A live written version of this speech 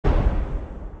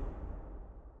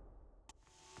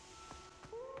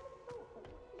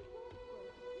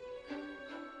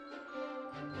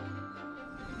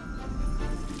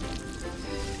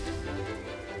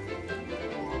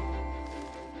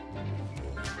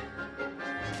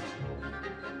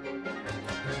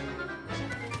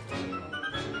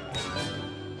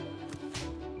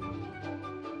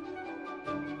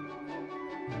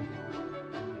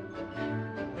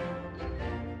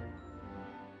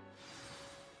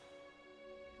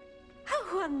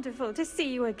wonderful to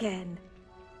see you again.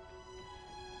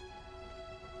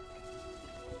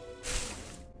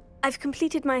 I've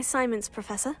completed my assignments,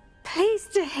 Professor.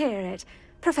 Pleased to hear it.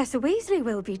 Professor Weasley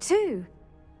will be too.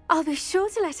 I'll be sure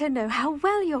to let her know how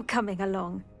well you're coming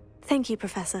along. Thank you,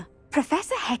 Professor.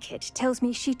 Professor Hecat tells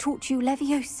me she taught you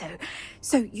Levioso,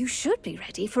 so you should be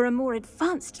ready for a more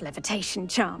advanced levitation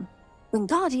charm.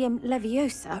 Wingardium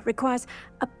Leviosa requires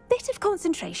a bit of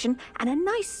concentration and a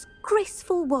nice,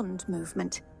 graceful wand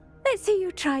movement. Let's see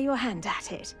you try your hand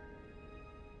at it.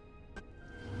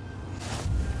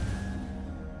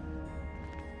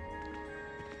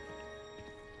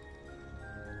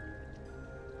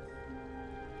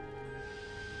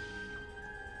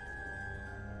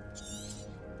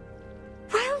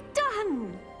 Well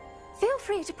done! Feel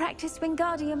free to practice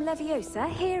Wingardium Leviosa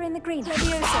here in the greenhouse.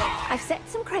 Leviosa! I've set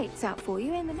some crates out for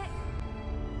you in the next...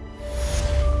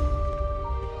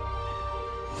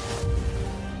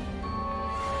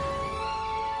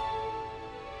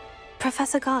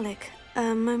 Professor Garlick,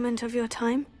 a moment of your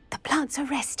time? The plants are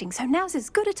resting, so now's as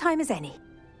good a time as any.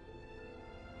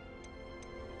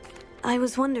 I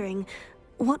was wondering,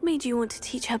 what made you want to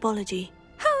teach herbology?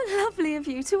 How lovely of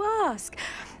you to ask.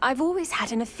 I've always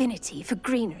had an affinity for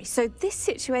greenery, so this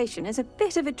situation is a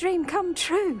bit of a dream come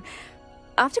true.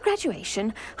 After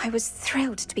graduation, I was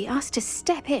thrilled to be asked to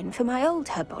step in for my old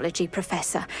herbology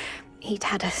professor. He'd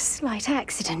had a slight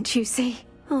accident, you see.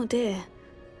 Oh dear.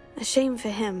 A shame for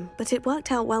him, but it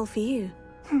worked out well for you.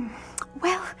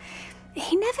 Well,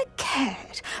 he never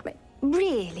cared,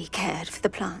 really cared for the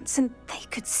plants, and they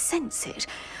could sense it.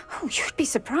 Oh, you'd be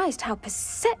surprised how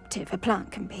perceptive a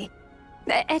plant can be.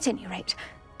 At any rate,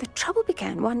 the trouble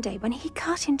began one day when he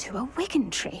cut into a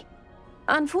wigan tree.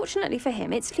 Unfortunately for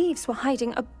him, its leaves were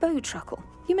hiding a bowtruckle.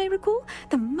 You may recall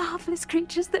the marvellous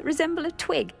creatures that resemble a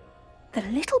twig. The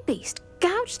little beast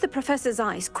gouged the professor's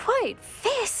eyes quite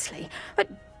fiercely, but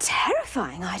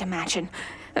terrifying, I'd imagine.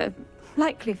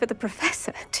 Likely for the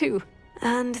professor, too.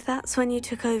 And that's when you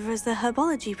took over as the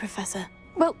herbology professor?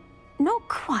 Well, not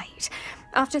quite.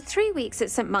 After 3 weeks at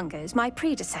St. Mungo's, my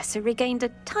predecessor regained a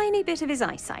tiny bit of his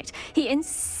eyesight. He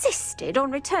insisted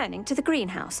on returning to the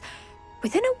greenhouse.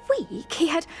 Within a week,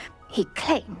 he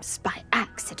claims by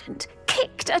accident,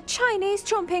 kicked a Chinese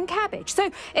chomping cabbage, so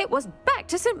it was back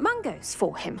to St. Mungo's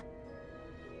for him.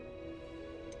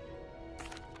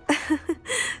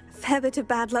 Fair bit of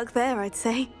bad luck there, I'd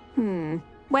say.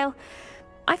 Well,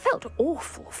 I felt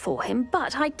awful for him,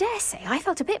 but I dare say I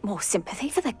felt a bit more sympathy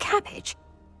for the cabbage.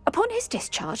 Upon his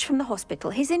discharge from the hospital,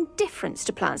 his indifference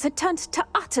to plants had turned to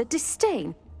utter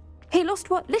disdain. He lost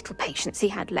what little patience he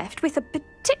had left with a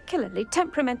particularly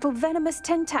temperamental venomous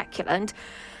tentacula and,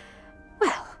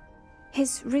 well,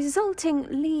 his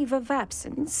resulting leave of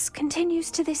absence continues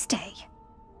to this day.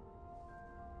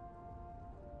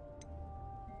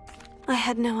 I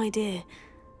had no idea.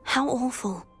 How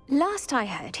awful. Last I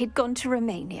heard, he'd gone to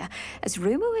Romania. As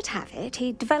rumour would have it,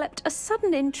 he developed a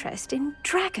sudden interest in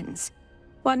dragons.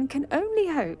 One can only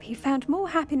hope he found more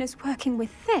happiness working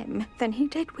with them than he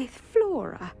did with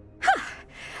Flora.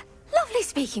 Lovely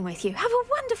speaking with you. Have a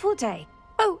wonderful day.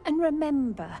 Oh, and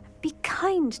remember, be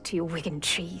kind to your wigan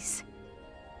trees.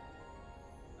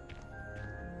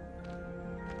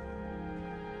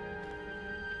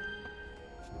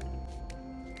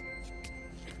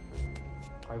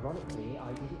 Ironically,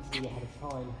 I didn't see ahead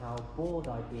of time how bored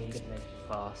I'd be in divination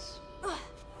class.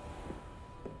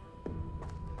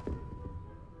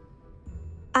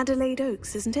 Adelaide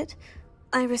Oaks, isn't it?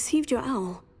 I received your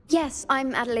owl. Yes,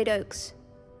 I'm Adelaide Oaks.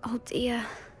 Oh dear.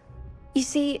 You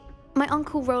see, my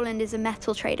Uncle Roland is a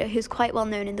metal trader who's quite well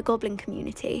known in the goblin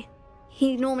community.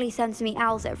 He normally sends me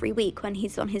owls every week when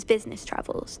he's on his business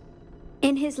travels.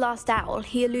 In his last owl,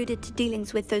 he alluded to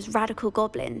dealings with those radical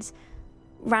goblins,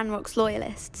 Ranrock's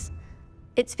loyalists.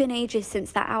 It's been ages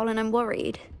since that owl and I'm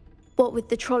worried. What with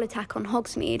the troll attack on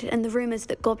Hogsmeade and the rumours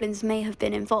that goblins may have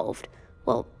been involved,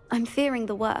 well, I'm fearing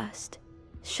the worst.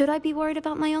 Should I be worried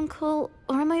about my uncle,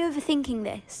 or am I overthinking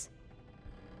this?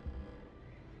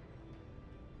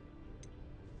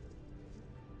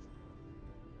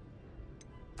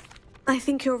 I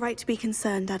think you're right to be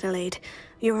concerned, Adelaide.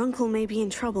 Your uncle may be in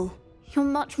trouble. You're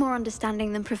much more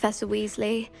understanding than Professor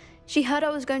Weasley. She heard I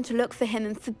was going to look for him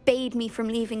and forbade me from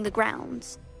leaving the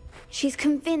grounds. She's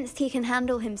convinced he can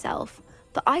handle himself,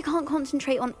 but I can't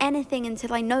concentrate on anything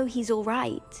until I know he's all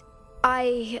right.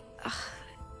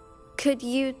 Could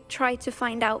you try to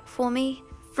find out for me?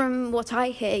 From what I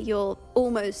hear, you're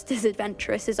almost as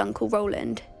adventurous as Uncle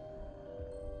Roland.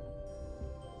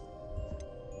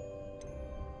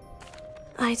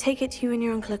 I take it you and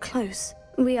your uncle are close.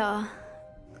 We are.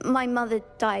 My mother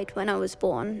died when I was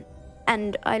born.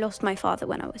 and I lost my father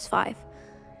when I was 5.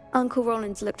 Uncle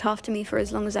Roland's looked after me for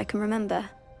as long as I can remember.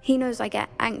 He knows I get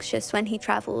anxious when he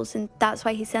travels, and that's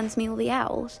why he sends me all the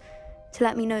owls, to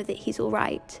let me know that he's all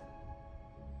right.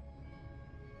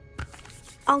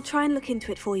 I'll try and look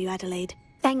into it for you, Adelaide.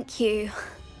 Thank you.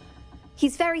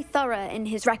 He's very thorough in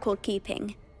his record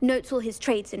keeping, notes all his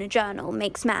trades in a journal,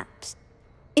 makes maps.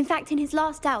 In fact, in his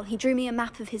last owl, he drew me a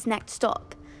map of his next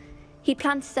stop. He'd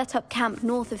planned to set up camp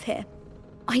north of here.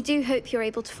 I do hope you're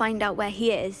able to find out where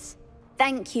he is.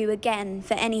 Thank you again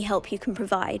for any help you can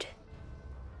provide.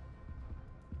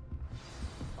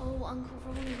 Oh, Uncle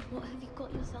Roland, what have you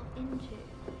got yourself into?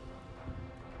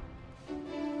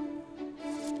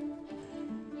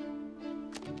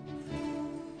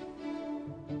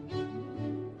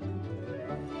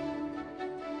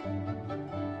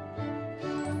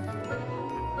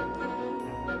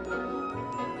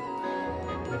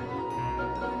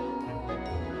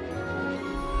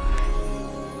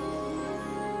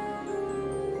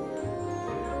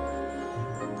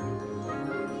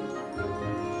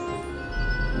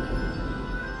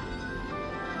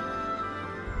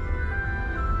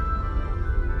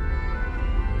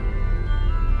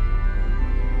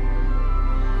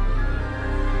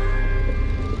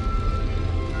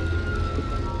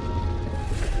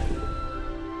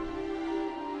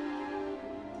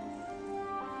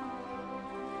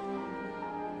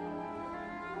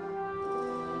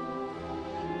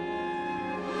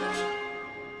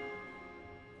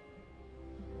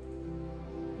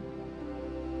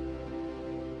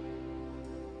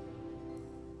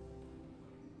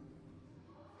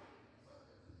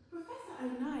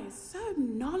 So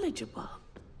knowledgeable.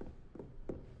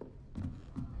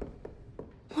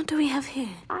 What do we have here?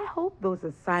 I hope those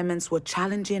assignments were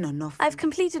challenging enough. I've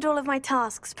completed all of my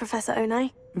tasks, Professor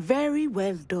Onai. Very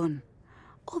well done.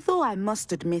 Although I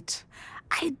must admit,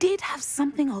 I did have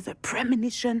something of a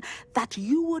premonition that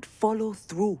you would follow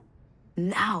through.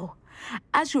 Now,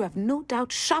 as you have no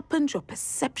doubt sharpened your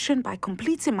perception by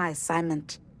completing my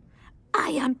assignment, I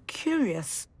am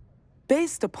curious.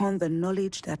 Based upon the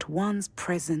knowledge that one's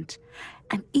present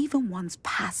and even one's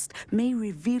past may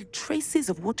reveal traces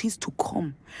of what is to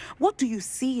come, what do you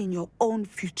see in your own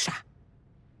future?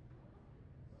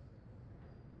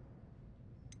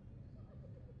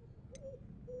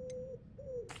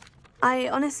 I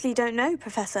honestly don't know,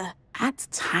 Professor. At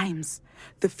times,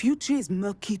 the future is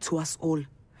murky to us all.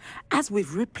 As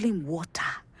with rippling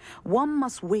water, one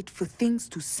must wait for things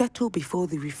to settle before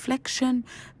the reflection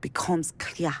becomes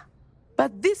clear.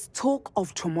 But this talk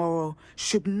of tomorrow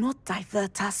should not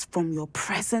divert us from your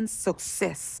present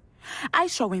success. I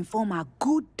shall inform our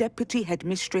good deputy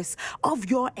headmistress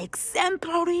of your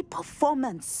exemplary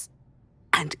performance.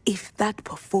 And if that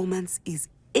performance is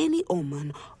any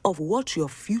omen of what your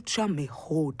future may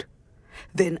hold,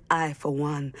 then I, for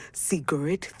one, see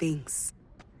great things.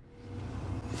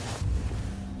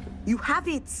 You have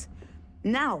it!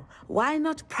 Now, why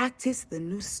not practice the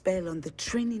new spell on the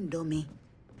training dummy?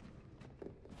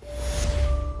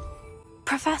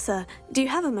 Professor, do you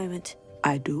have a moment?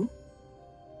 I do.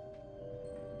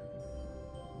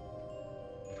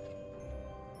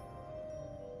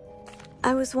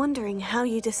 I was wondering how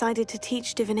you decided to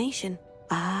teach divination.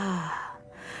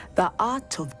 The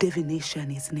art of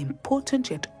divination is an important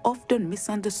yet often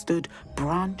misunderstood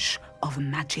branch of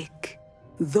magic.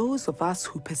 Those of us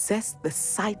who possess the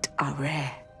sight are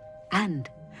rare, and,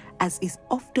 as is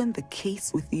often the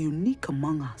case with the unique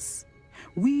among us,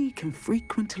 we can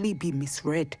frequently be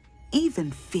misread,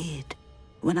 even feared.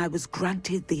 When I was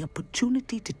granted the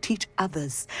opportunity to teach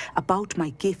others about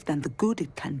my gift and the good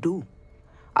it can do,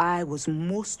 I was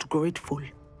most grateful.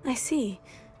 I see.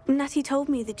 Natty told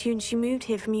me that you and she moved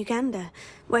here from Uganda,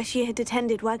 where she had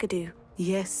attended Wagadu.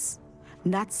 Yes,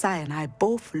 Natsai and I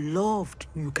both loved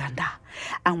Uganda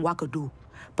and Wagadu,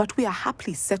 but we are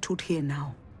happily settled here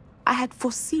now. I had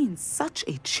foreseen such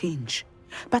a change,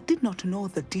 but did not know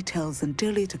the details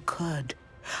until it occurred.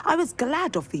 I was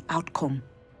glad of the outcome.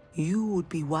 You would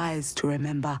be wise to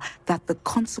remember that the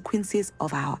consequences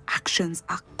of our actions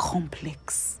are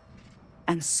complex.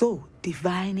 And so,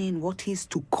 divining what is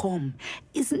to come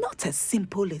is not as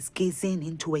simple as gazing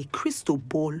into a crystal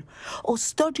ball or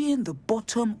studying the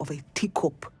bottom of a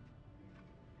teacup.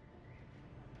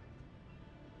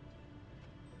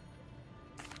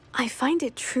 I find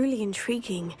it truly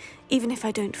intriguing, even if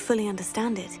I don't fully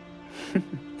understand it.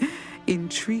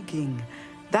 Intriguing.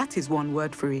 That is one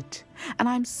word for it. And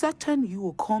I'm certain you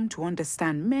will come to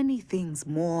understand many things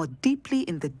more deeply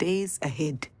in the days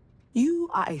ahead. You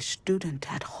are a student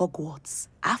at Hogwarts,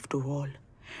 after all,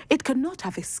 It cannot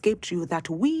have escaped you that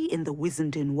we in the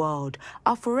Wizarding world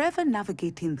are forever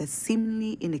navigating the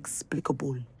seemingly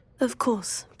inexplicable. Of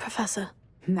course, Professor.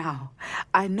 Now,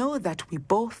 I know that we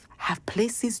both have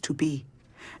places to be.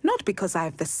 Not because I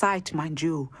have the sight, mind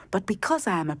you, but because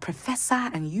I am a professor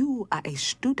and you are a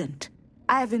student.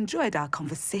 I have enjoyed our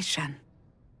conversation.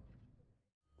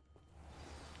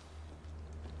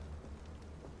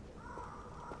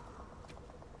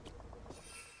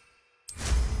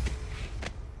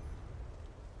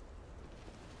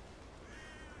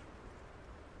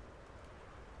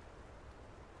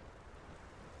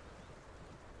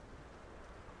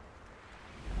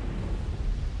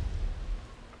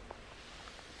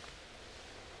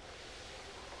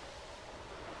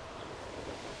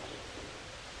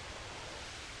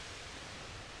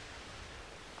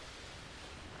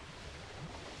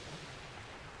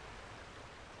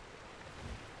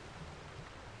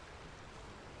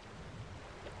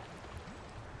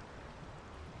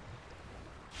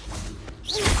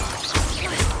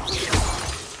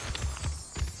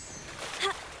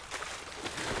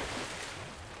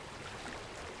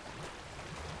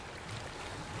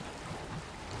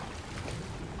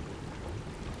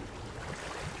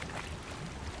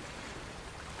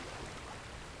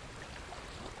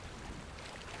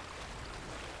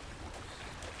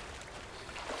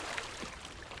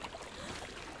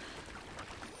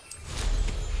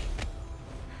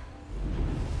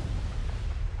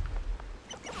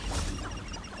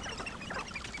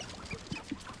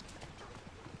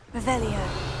 Revelio.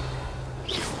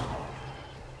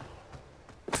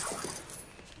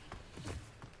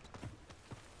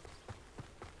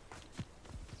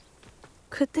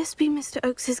 Could this be Mr.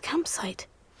 Oakes's campsite?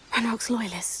 Ranrock's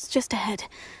loyalists, just ahead.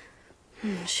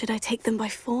 Should I take them by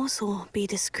force or be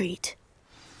discreet?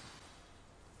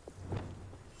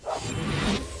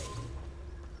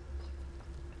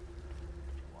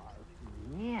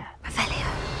 Yeah.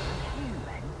 Revelio.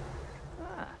 Human.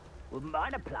 Wouldn't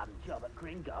mind a plum job at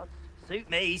Gringotts. Suit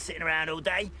me, sitting around all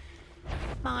day.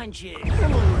 Mind you.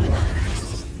 Come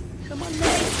on,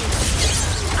 mate.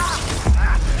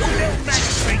 You little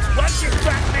magistrates, once you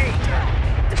track me!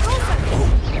 Oh,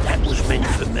 that was meant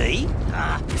for me.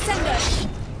 Sendo!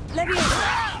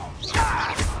 Leviosa!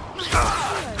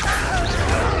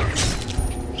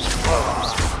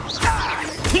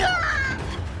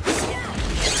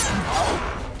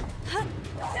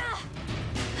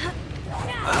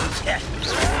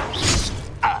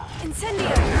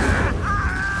 Incendio!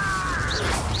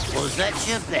 Was that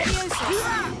your best?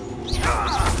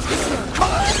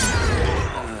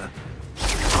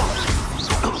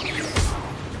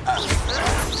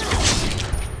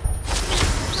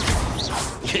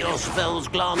 Your spells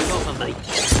glance off of me.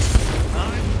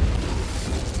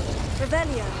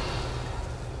 Revelio.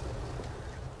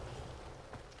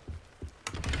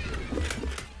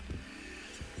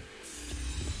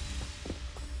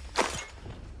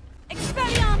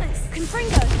 Expelliarmus!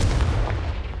 Confringo!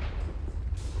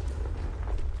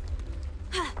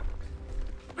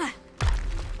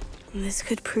 This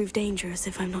could prove dangerous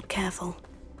if I'm not careful.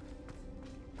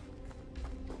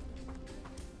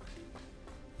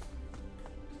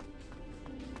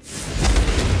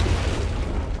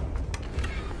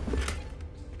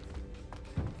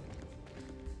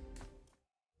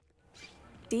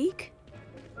 Deke?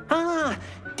 Ah,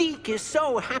 Deke is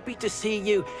so happy to see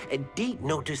you. Deke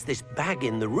noticed this bag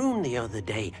in the room the other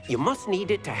day. You must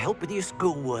need it to help with your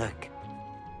schoolwork.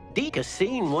 Deke has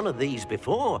seen one of these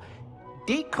before.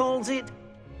 Deke calls it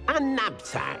a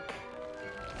knapsack.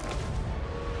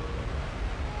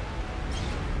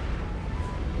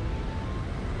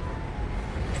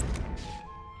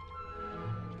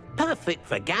 Perfect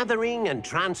for gathering and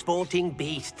transporting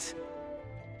beasts.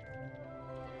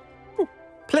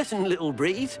 Pleasant little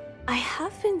breeze. I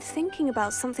have been thinking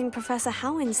about something Professor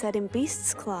Howin said in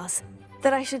Beasts class,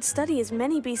 that I should study as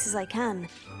many beasts as I can,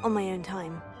 on my own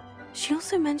time. She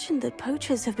also mentioned that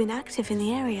poachers have been active in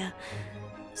the area,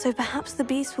 so perhaps the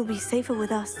beasts will be safer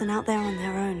with us than out there on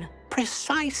their own.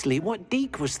 Precisely what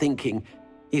Deke was thinking.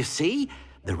 You see,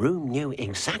 the room knew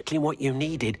exactly what you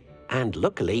needed, and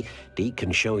luckily, Deke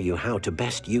can show you how to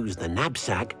best use the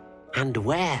knapsack and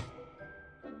where.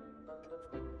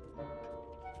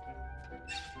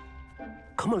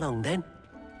 Come along, then.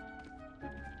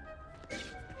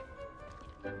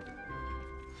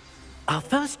 Our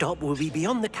first stop will be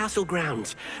beyond the castle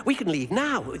grounds. We can leave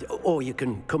now, or you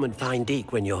can come and find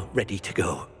Deke when you're ready to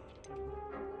go.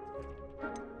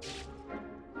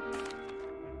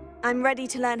 I'm ready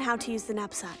to learn how to use the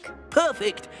knapsack.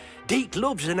 Perfect! Deke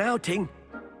loves an outing.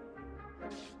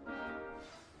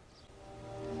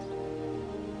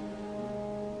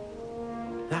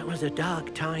 That was a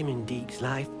dark time in Deke's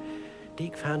life.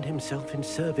 Deke found himself in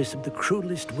service of the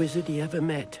cruelest wizard he ever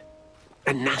met.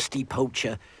 A nasty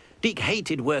poacher. Deke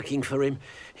hated working for him.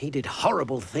 He did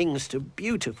horrible things to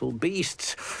beautiful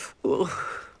beasts. Oh.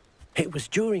 It was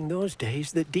during those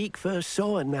days that Deke first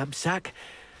saw a knapsack.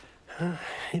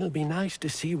 It'll be nice to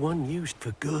see one used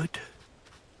for good.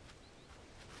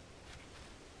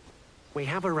 We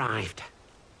have arrived.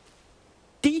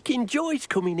 Deke enjoys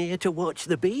coming here to watch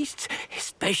the beasts,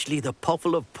 especially the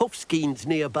poffle of puffskeins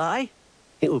nearby.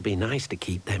 It will be nice to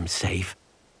keep them safe.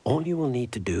 All you will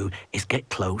need to do is get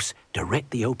close, direct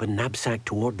the open knapsack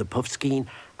toward the puffskein,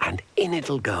 and in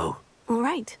it'll go. All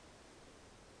right.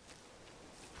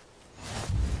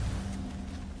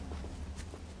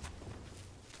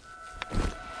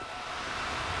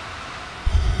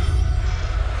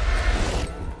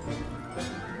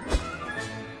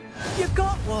 You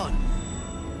got one!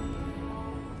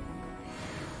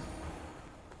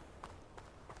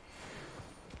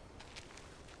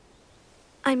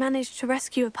 I managed to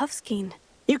rescue a puffskein.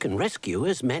 You can rescue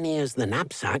as many as the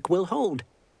knapsack will hold.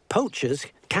 Poachers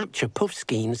capture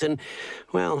puffskeins and,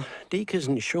 well, Deke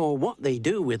isn't sure what they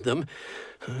do with them.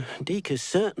 Deke is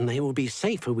certain they will be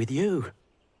safer with you.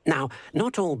 Now,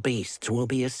 not all beasts will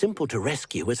be as simple to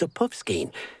rescue as a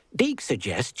puffskein. Deke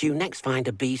suggests you next find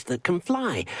a beast that can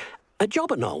fly. A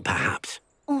jobberknoll, perhaps.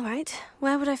 All right.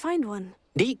 Where would I find one?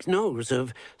 Deke knows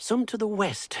of some to the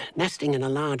west, nesting in a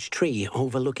large tree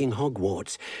overlooking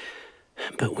Hogwarts.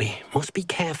 But we must be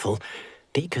careful.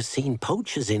 Deke has seen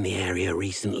poachers in the area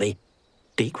recently.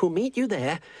 Deke will meet you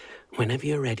there whenever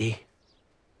you're ready.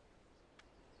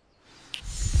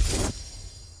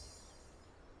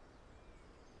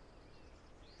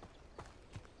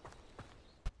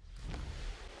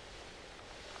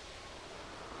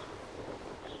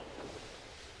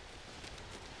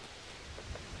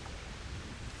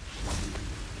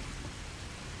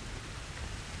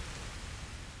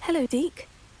 Hello, Deke.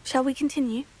 Shall we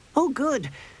continue? Oh, good.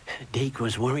 Deke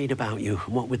was worried about you,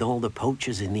 what with all the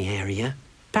poachers in the area.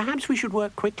 Perhaps we should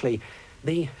work quickly.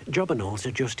 The jobberknolls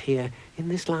are just here, in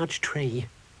this large tree.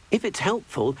 If it's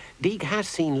helpful, Deke has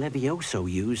seen Levioso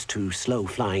used to slow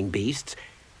flying beasts.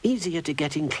 Easier to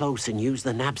get in close and use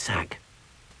the knapsack.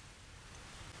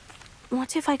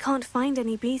 What if I can't find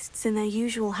any beasts in their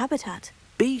usual habitat?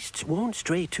 Beasts won't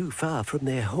stray too far from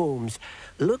their homes.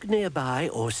 Look nearby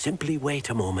or simply wait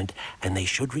a moment, and they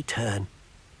should return.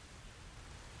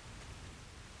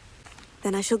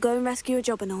 Then I shall go and rescue a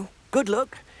jobberknoll. Good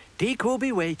luck. Deke will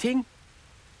be waiting.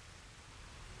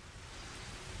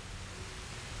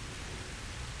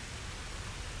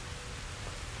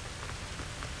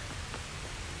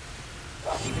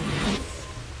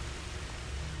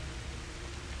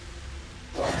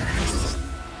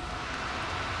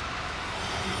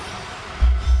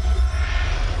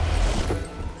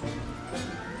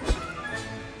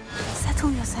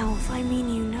 Settle yourself. I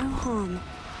mean you no harm.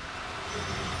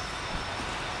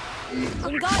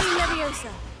 Wingardium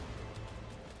Leviosa.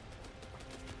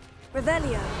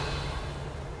 Revelio.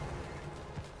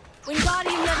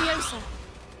 Wingardium Leviosa.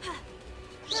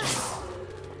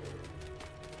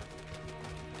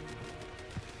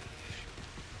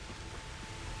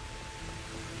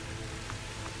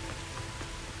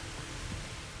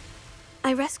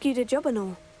 I rescued a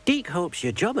jobberknoll. Deke hopes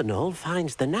your jobberknoll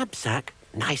finds the knapsack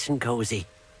nice and cozy.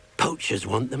 Poachers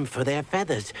want them for their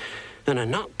feathers, and are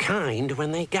not kind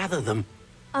when they gather them.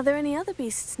 Are there any other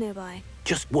beasts nearby?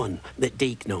 Just one that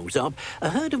Deke knows of, a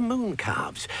herd of moon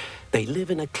calves. They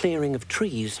live in a clearing of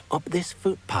trees up this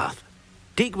footpath.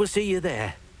 Deke will see you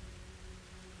there.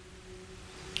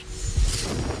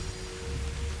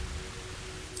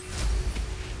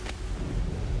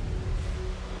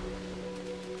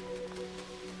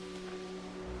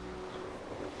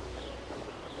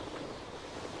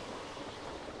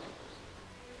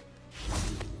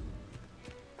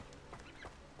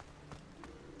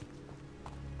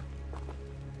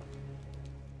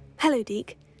 Hello,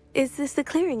 Deke. Is this the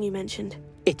clearing you mentioned?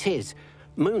 It is.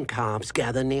 Moon calves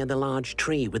gather near the large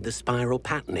tree with the spiral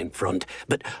pattern in front,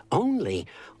 but only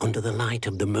under the light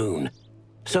of the moon.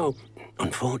 So,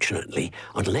 unfortunately,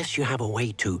 unless you have a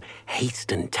way to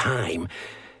hasten time,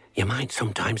 you might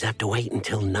sometimes have to wait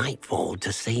until nightfall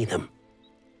to see them.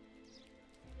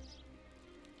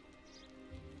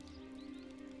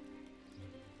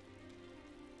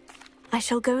 I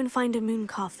shall go and find a moon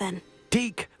calf then.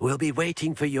 Deke will be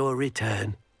waiting for your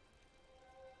return.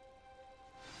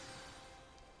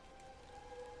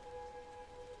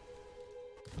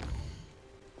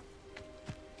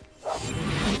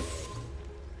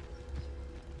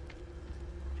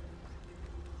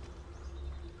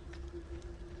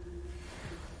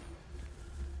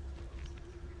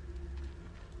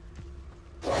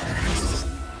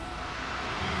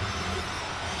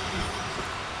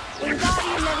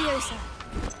 Leviosa.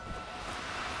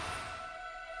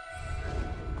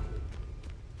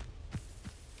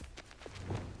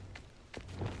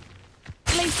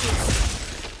 Glacius.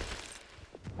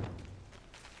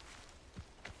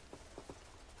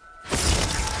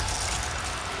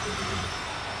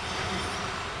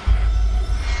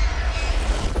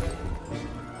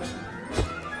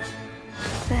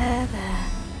 There.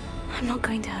 I'm not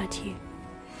going to hurt you.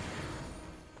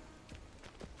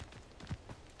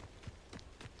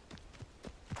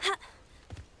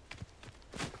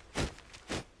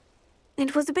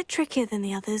 It was a bit trickier than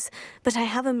the others, but I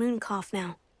have a moon calf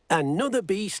now. Another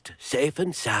beast, safe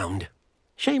and sound.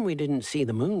 Shame we didn't see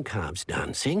the moon calves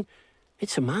dancing.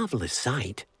 It's a marvellous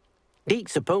sight. Deke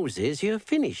supposes you're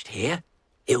finished here.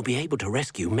 He'll be able to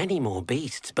rescue many more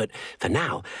beasts, but for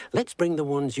now, let's bring the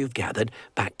ones you've gathered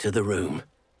back to the room.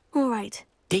 All right.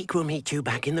 Deke will meet you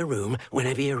back in the room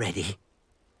whenever you're ready.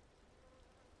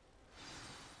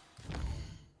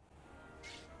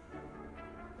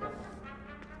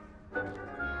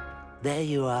 There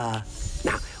you are.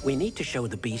 Now, we need to show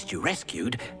the beast you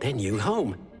rescued their new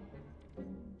home.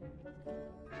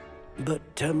 But,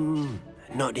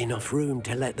 not enough room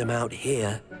to let them out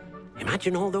here.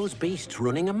 Imagine all those beasts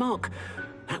running amok.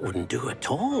 That wouldn't do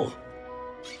at all.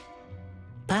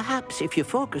 Perhaps if you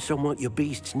focus on what your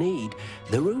beasts need,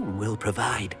 the room will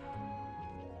provide.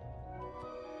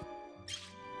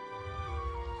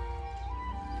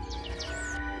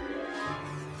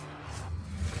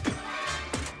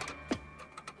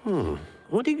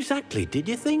 What exactly did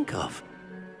you think of?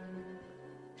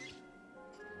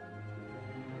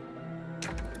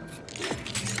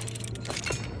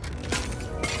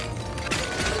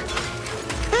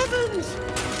 Heavens!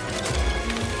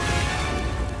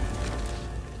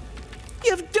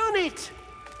 You've done it!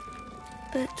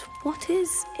 But what is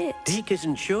it? Deke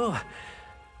isn't sure.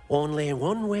 Only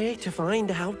one way to find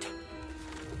out.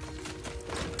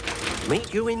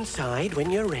 Meet you inside when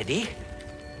you're ready.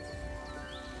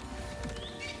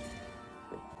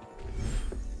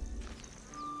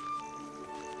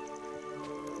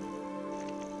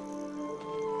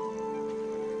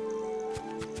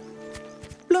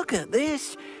 Look at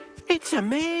this. It's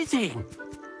amazing.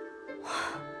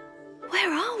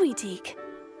 Where are we, Deke?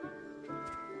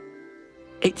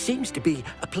 It seems to be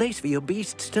a place for your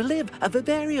beasts to live, a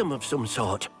vivarium of some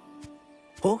sort.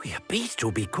 Oh, your beasts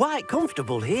will be quite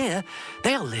comfortable here.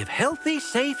 They'll live healthy,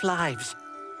 safe lives.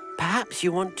 Perhaps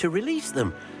you want to release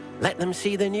them, let them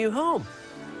see their new home.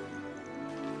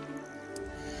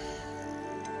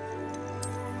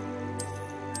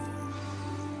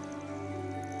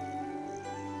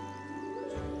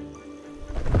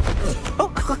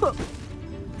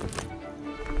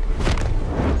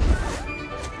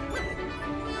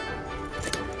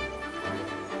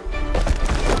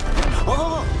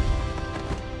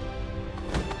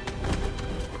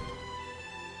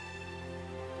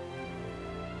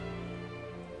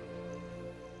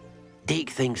 Deke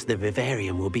thinks the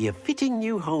vivarium will be a fitting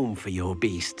new home for your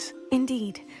beasts.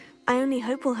 Indeed. I only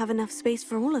hope we'll have enough space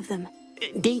for all of them.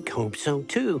 Deke hopes so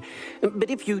too. But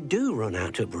if you do run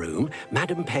out of room,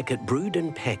 Madam Peck at Brood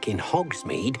and Peck in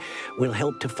Hogsmeade will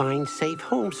help to find safe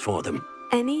homes for them.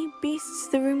 Any beasts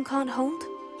the room can't hold?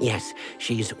 Yes,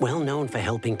 she's well known for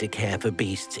helping to care for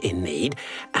beasts in need,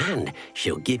 and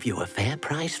she'll give you a fair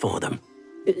price for them.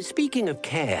 Speaking of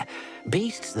care,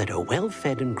 beasts that are well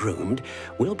fed and groomed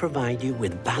will provide you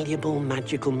with valuable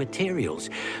magical materials,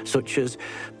 such as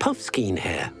puffskein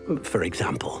hair, for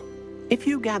example. If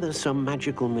you gather some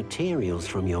magical materials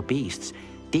from your beasts,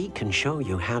 Deke can show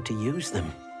you how to use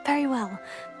them. Very well.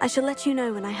 I shall let you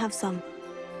know when I have some.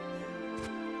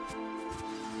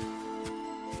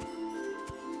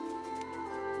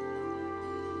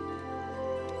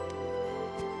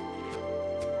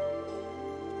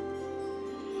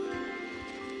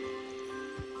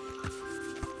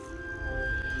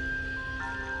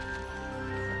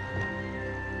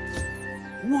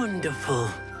 Wonderful.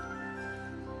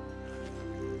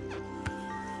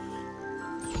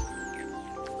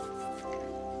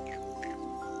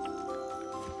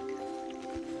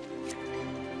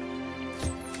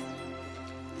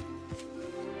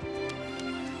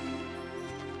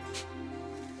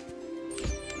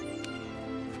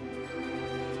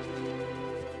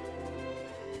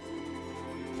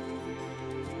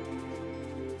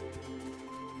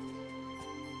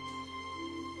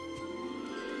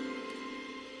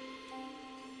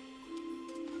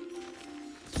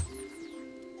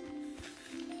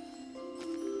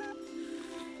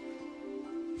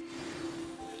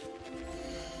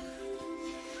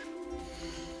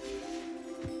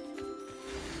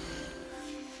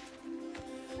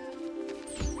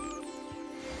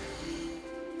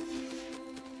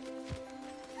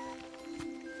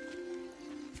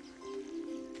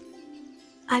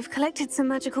 I've collected some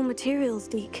magical materials,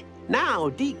 Deke. Now,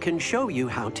 Deke can show you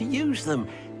how to use them.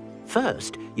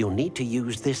 First, you'll need to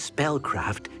use this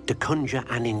spellcraft to conjure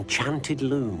an enchanted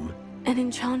loom. An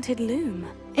enchanted loom?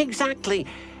 Exactly.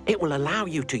 It will allow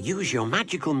you to use your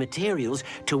magical materials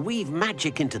to weave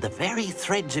magic into the very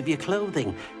threads of your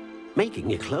clothing, making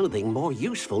your clothing more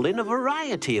useful in a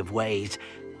variety of ways.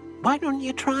 Why don't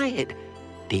you try it?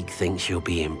 Deke thinks you'll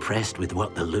be impressed with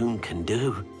what the loom can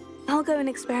do. I'll go and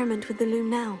experiment with the loom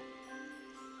now.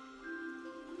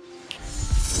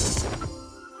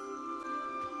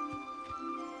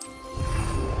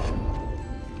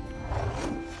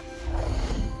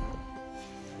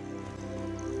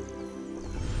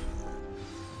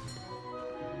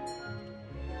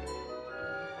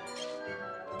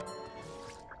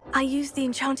 I used the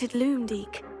enchanted loom,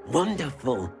 Deke.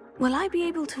 Wonderful. Will I be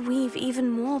able to weave even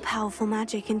more powerful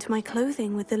magic into my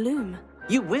clothing with the loom?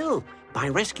 You will, by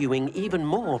rescuing even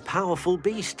more powerful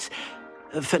beasts.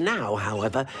 For now,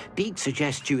 however, Deke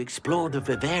suggests you explore the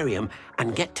vivarium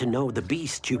and get to know the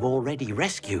beasts you've already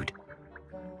rescued.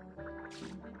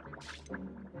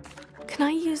 Can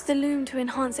I use the loom to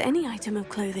enhance any item of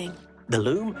clothing? The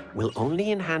loom will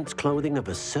only enhance clothing of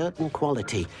a certain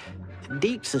quality.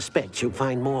 Deke suspects you'll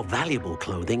find more valuable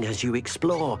clothing as you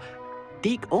explore.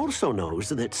 Deke also knows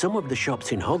that some of the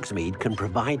shops in Hogsmeade can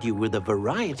provide you with a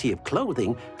variety of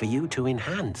clothing for you to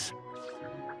enhance.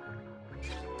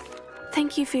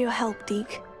 Thank you for your help,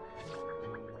 Deke.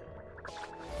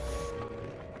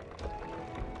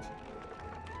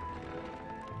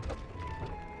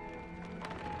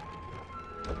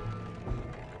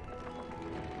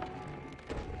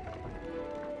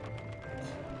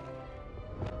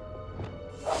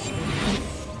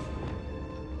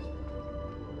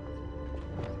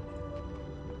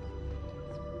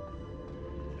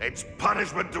 It's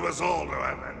punishment to us all to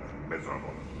have that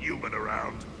miserable human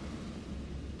around.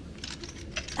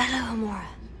 Hello, Amora.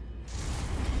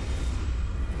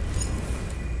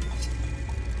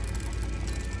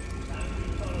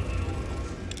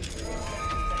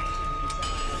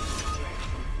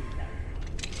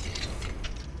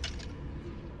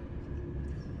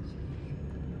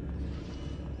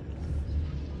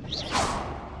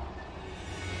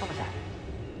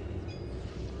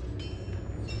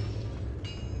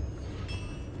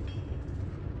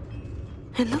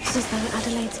 It looks as though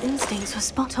Adelaide's instincts were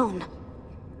spot on.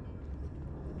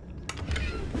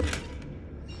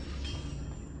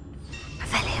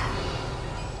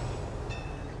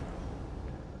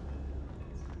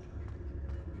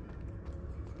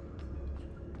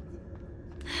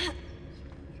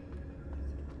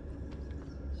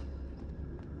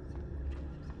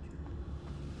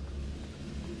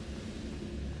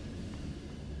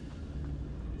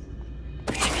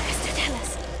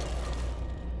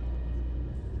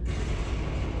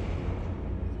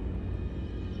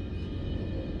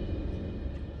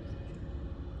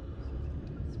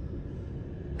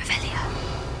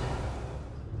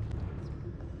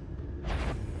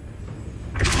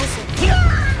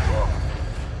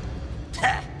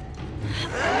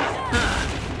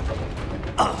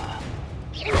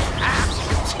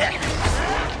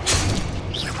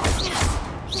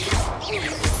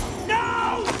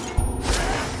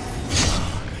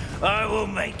 I will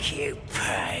make you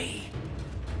pay.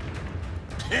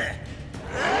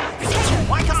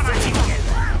 Why can't I hit you?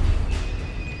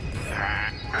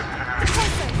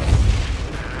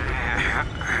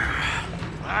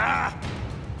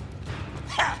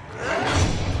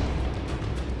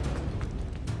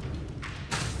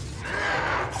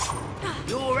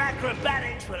 Your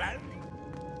acrobatics will only...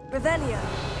 Revelio.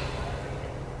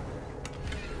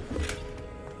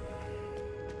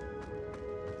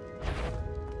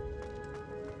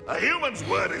 A human's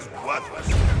word is worthless.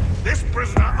 This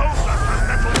prisoner owes us a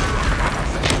metal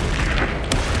promise.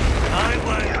 I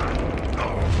won't.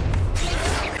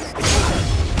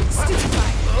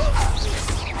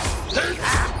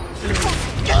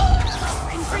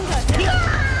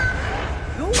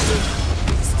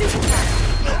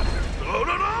 Oh,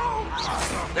 no, no!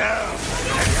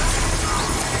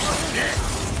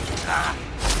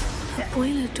 A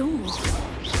boiler door.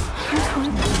 How to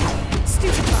open it?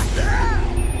 Stupefy.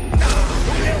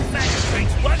 Little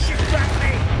magistrates, once you grab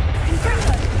me!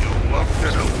 You won't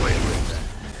get away with that.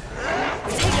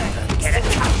 Get it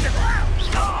comfortable!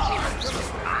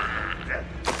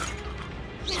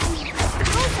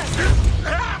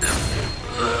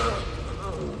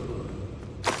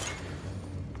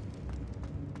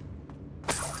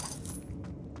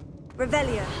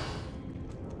 Revelio.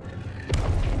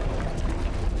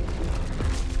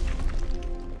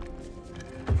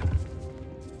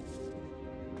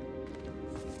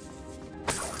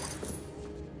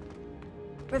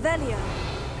 Revelio.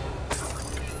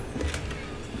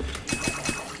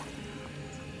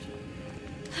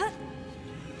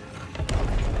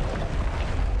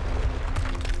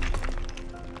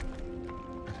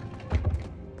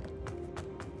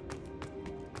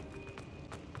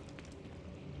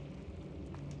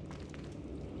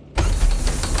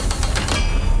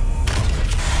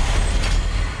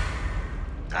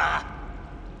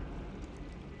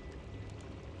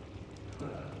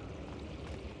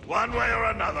 One way or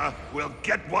another, we'll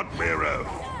get what we're owed.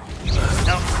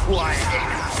 Not quite.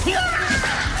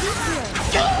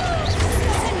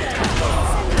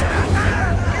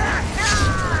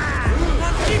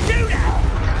 How did you do that?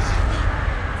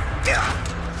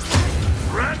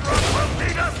 Red Rock will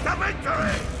lead us to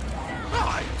victory!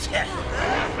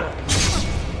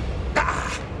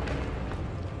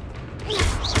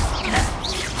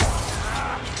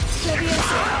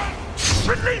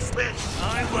 Release me!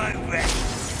 I won't rest.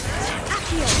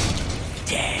 Accio.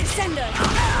 Dead. Sendo.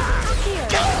 Accio.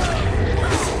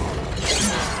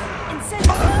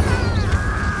 Incendio.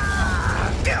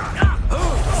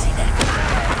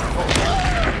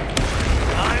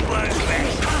 I won't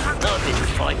rest. I've been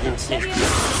fighting since.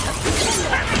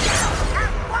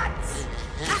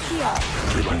 Accio.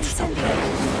 We won't stop.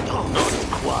 Oh, not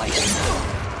quite.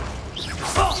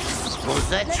 Was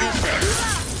that you then?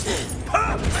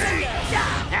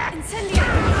 Incendio.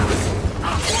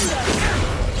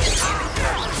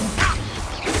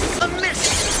 A miss!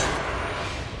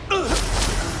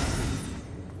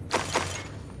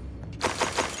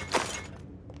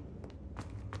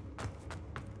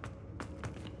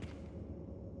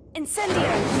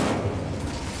 Incendio.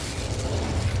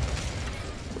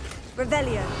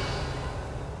 Revelio.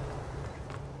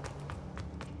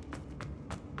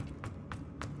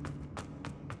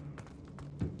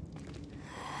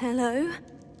 Hello?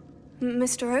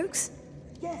 Mr. Oakes?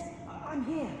 Yes, I'm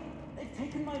here. They've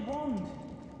taken my wand.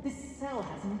 This cell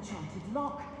has an enchanted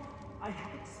lock. I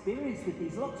have experience with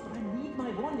these locks, but I need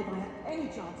my wand if I have any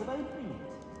chance of opening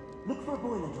it. Look for a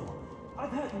boiler door.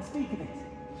 I've heard them speak of it.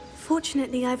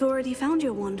 Fortunately, I've already found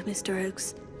your wand, Mr.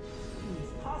 Oakes. Please,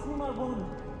 pass me my wand.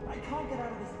 I can't get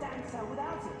out of this damn cell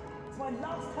without it. It's my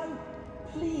last hope.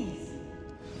 Please.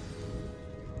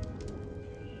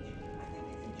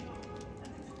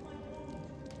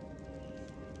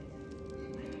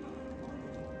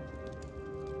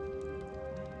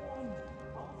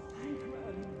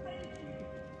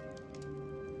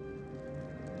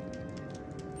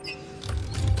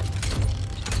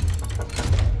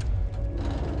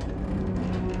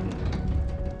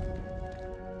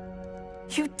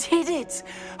 You did it!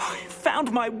 I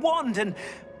found my wand and...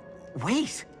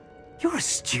 Wait, you're a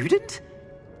student?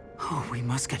 Oh, we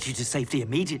must get you to safety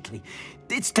immediately.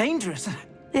 It's dangerous.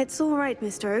 It's all right,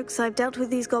 Mr. Oakes. I've dealt with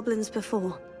these goblins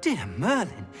before. Dear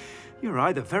Merlin, you're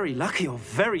either very lucky or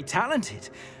very talented.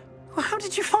 Well, how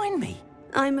did you find me?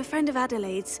 I'm a friend of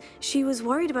Adelaide's. She was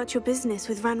worried about your business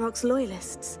with Ranrock's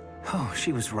loyalists. Oh,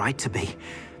 she was right to be.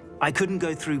 I couldn't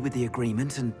go through with the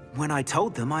agreement, and when I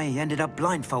told them, I ended up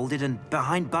blindfolded and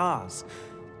behind bars.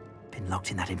 Been locked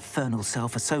in that infernal cell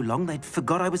for so long, they'd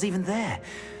forgot I was even there.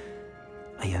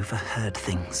 I overheard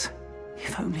things.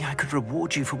 If only I could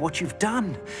reward you for what you've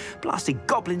done. Blasted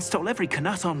goblins stole every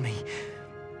Knut on me.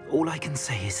 All I can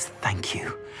say is thank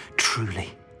you, truly.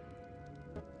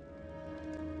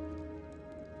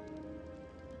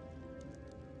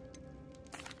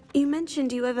 You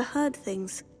mentioned you overheard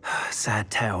things.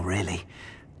 Sad tale, really.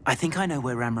 I think I know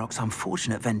where Ranrock's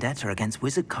unfortunate vendetta against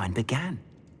wizardkind began.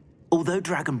 Although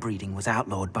dragon breeding was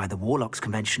outlawed by the Warlocks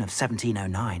Convention of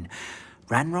 1709,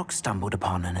 Ranrock stumbled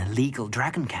upon an illegal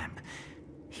dragon camp.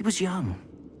 He was young,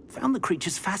 found the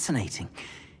creatures fascinating.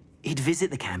 He'd visit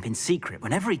the camp in secret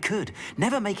whenever he could,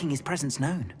 never making his presence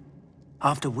known.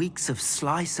 After weeks of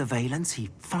sly surveillance, he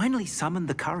finally summoned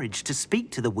the courage to speak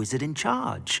to the wizard in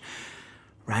charge.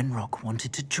 Ranrock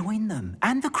wanted to join them,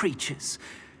 and the creatures.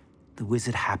 The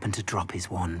wizard happened to drop his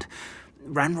wand.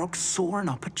 Ranrock saw an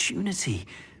opportunity.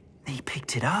 He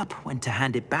picked it up, went to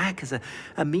hand it back as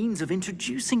a means of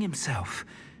introducing himself.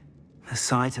 The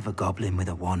sight of a goblin with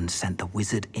a wand sent the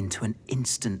wizard into an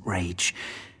instant rage.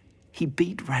 He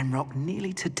beat Ranrock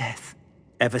nearly to death.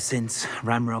 Ever since,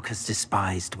 Ranrock has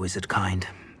despised wizardkind,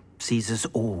 sees us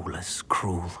all as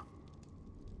cruel.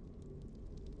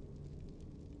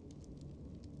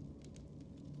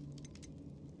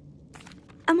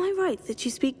 Am I right that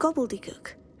you speak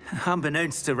gobbledygook?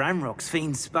 Unbeknownst to Ranrock's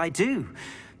fiends, I do.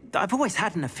 I've always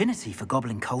had an affinity for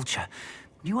goblin culture.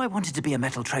 Knew I wanted to be a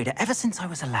metal trader ever since I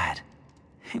was a lad.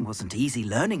 It wasn't easy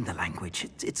learning the language.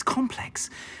 It's complex,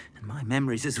 and my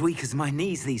memory's as weak as my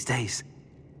knees these days.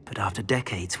 but after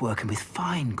decades working with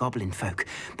fine goblin folk,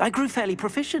 I grew fairly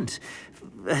proficient.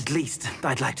 At least,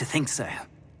 I'd like to think so.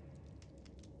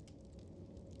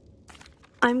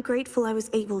 I'm grateful I was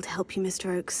able to help you,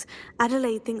 Mr. Oakes.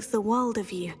 Adelaide thinks the world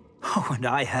of you. Oh, and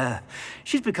I her.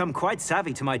 She's become quite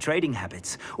savvy to my trading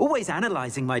habits, always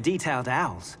analyzing my detailed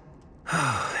owls.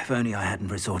 If only I hadn't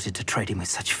resorted to trading with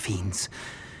such fiends.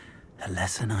 A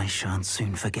lesson I shan't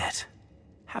soon forget.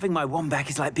 Having my wand back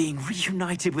is like being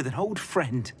reunited with an old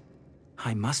friend.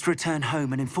 I must return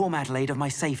home and inform Adelaide of my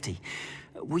safety.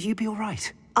 Will you be all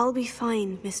right? I'll be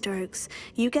fine, Mr. Oakes.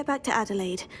 You get back to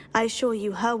Adelaide. I assure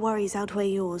you her worries outweigh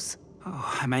yours.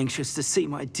 Oh, I'm anxious to see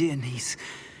my dear niece.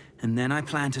 And then I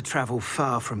plan to travel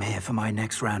far from here for my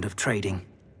next round of trading.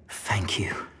 Thank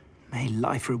you. May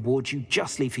life reward you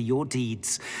justly for your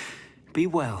deeds. Be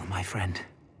well, my friend.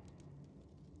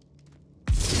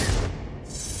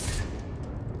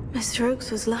 Mr.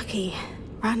 Oakes was lucky.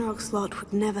 Ranrock's lot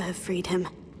would never have freed him.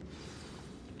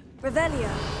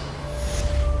 Revelio!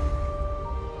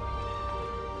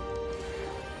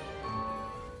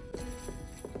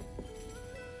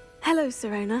 Hello,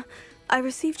 Serona. I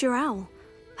received your owl.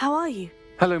 How are you?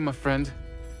 Hello, my friend.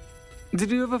 Did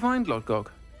you ever find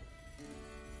Lodgok?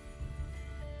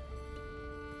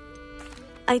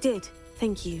 I did,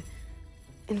 thank you.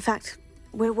 In fact,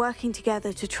 we're working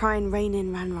together to try and rein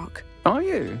in Ranrock. Are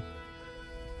you?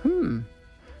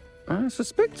 I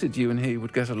suspected you and he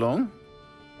would get along.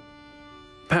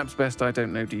 Perhaps best I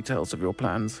don't know details of your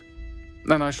plans.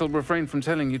 And I shall refrain from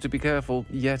telling you to be careful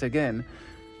yet again.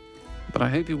 But I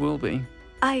hope you will be.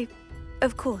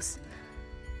 Of course.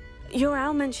 Your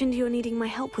owl mentioned you were needing my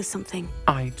help with something.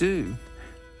 I do.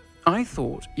 I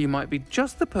thought you might be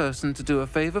just the person to do a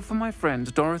favor for my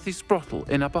friend Dorothy Sprottle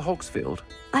in Upper Hogsfield.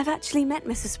 I've actually met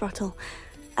Mrs. Sprottle.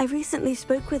 I recently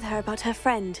spoke with her about her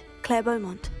friend, Claire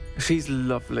Beaumont. She's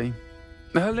lovely.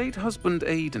 Her late husband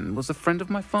Aidan was a friend of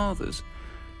my father's.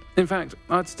 In fact,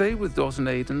 I'd stay with Dot and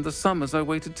Aidan the summers I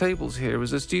waited tables here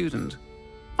as a student.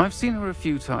 I've seen her a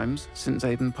few times since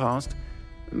Aidan passed,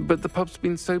 but the pub's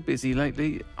been so busy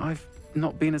lately, I've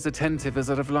not been as attentive as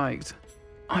I'd have liked.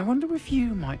 I wonder if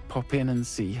you might pop in and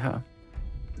see her.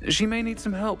 She may need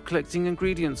some help collecting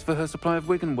ingredients for her supply of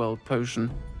Wiggenweld potion.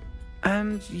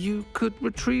 And you could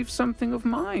retrieve something of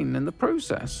mine in the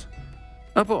process.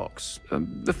 A box,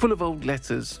 full of old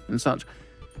letters and such.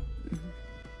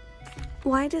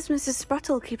 Why does Mrs.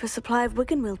 Sprottle keep a supply of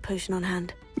Wiggenweld potion on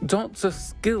hand? Dot's a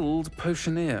skilled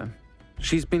potioneer.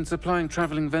 She's been supplying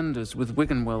travelling vendors with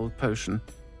Wiggenweld potion.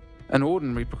 An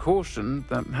ordinary precaution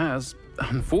that has,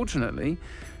 unfortunately,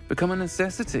 become a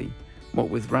necessity, what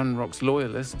with Ranrock's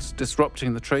loyalists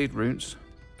disrupting the trade routes.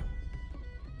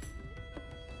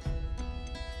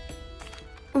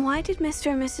 Why did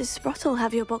Mr. and Mrs. Sprottle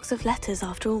have your box of letters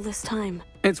after all this time?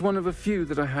 It's one of a few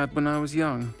that I had when I was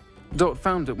young. Dot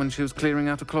found it when she was clearing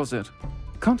out a closet.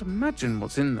 Can't imagine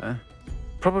what's in there.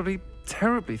 Probably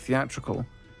terribly theatrical.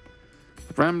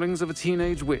 The ramblings of a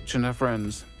teenage witch and her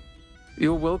friends.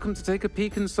 You're welcome to take a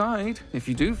peek inside, if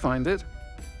you do find it.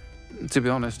 To be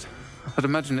honest, I'd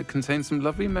imagine it contains some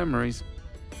lovely memories.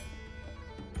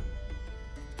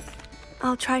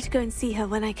 I'll try to go and see her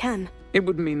when I can. It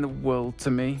would mean the world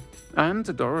to me, and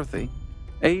to Dorothy.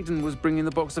 Aidan was bringing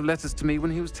the box of letters to me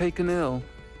when he was taken ill.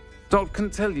 Dot can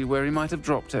tell you where he might have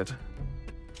dropped it.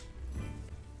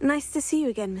 Nice to see you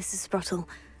again, Mrs. Sprottle.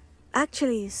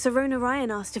 Actually, Serona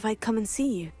Ryan asked if I'd come and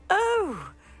see you.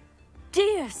 Oh,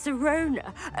 dear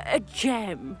Serona, a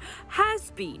gem.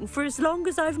 Has been for as long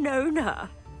as I've known her.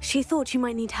 She thought you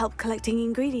might need help collecting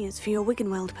ingredients for your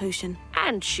Wiggenweld potion.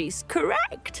 And she's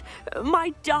correct.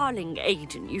 My darling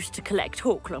Aidan used to collect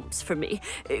hawklumps for me.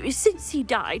 Since he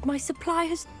died, my supply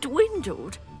has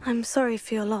dwindled. I'm sorry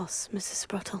for your loss, Mrs.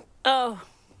 Sprottle. Oh,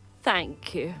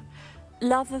 thank you.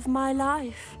 Love of my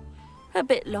life. A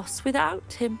bit lost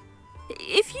without him.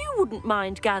 If you wouldn't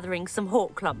mind gathering some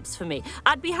hawklumps for me,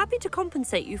 I'd be happy to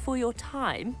compensate you for your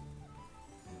time.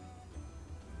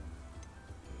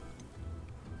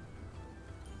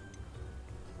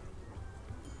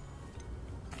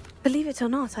 Believe it or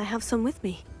not, I have some with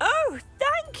me. Oh,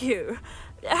 thank you.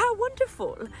 How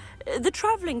wonderful. The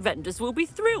travelling vendors will be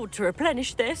thrilled to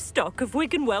replenish their stock of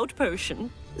Wiggenweld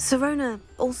potion. Serona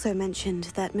also mentioned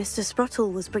that Mr.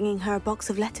 Sprottle was bringing her a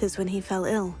box of letters when he fell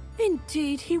ill.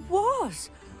 Indeed he was.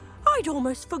 I'd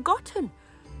almost forgotten.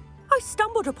 I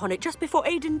stumbled upon it just before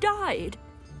Aidan died.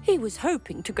 He was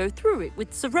hoping to go through it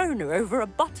with Serona over a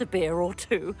butterbeer or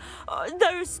two.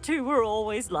 Those two were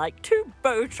always like two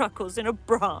bowtruckles in a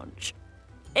branch.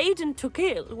 Aidan took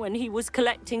ill when he was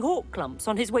collecting hawklumps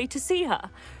on his way to see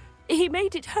her. He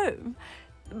made it home,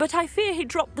 but I fear he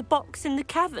dropped the box in the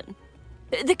cavern.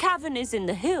 The cavern is in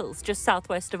the hills just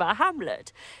southwest of our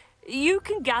hamlet. You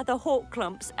can gather hawk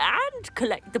clumps and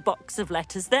collect the box of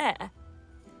letters there.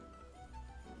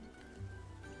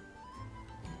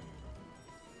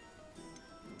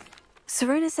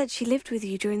 Sirona said she lived with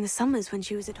you during the summers when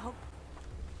she was at Hogwarts.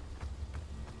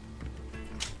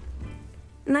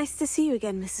 Nice to see you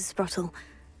again, Mrs. Sprottle.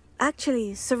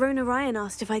 Actually, Sirona Ryan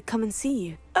asked if I'd come and see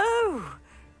you. Oh,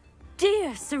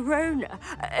 dear Sirona,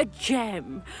 a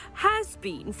gem. Has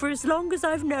been for as long as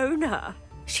I've known her.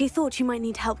 She thought you might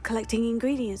need help collecting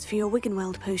ingredients for your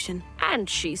Wiggenweld potion. And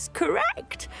she's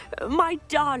correct. My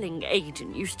darling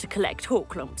Aiden used to collect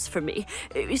hawk lumps for me.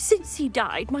 Since he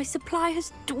died, my supply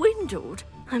has dwindled.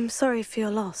 I'm sorry for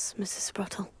your loss, Mrs.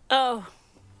 Sprottle. Oh,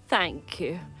 thank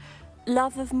you.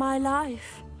 Love of my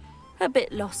life. A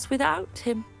bit lost without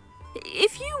him.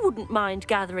 If you wouldn't mind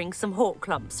gathering some hawk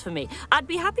lumps for me, I'd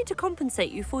be happy to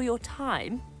compensate you for your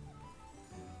time.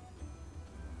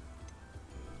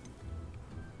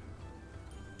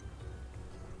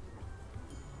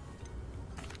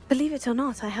 Believe it or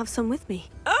not, I have some with me.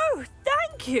 Oh,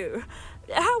 thank you!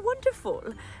 How wonderful.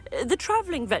 The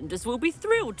travelling vendors will be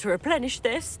thrilled to replenish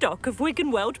their stock of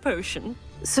Wiggenweld potion.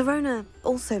 Sirona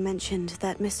also mentioned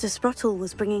that Mr. Sprottle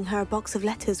was bringing her a box of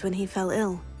letters when he fell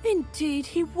ill. Indeed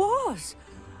he was.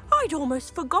 I'd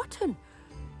almost forgotten.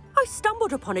 I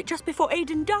stumbled upon it just before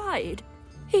Aiden died.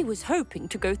 He was hoping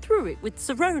to go through it with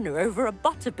Sirona over a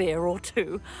butterbeer or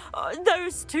two.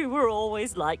 Those two were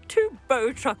always like two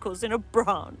bowtruckles in a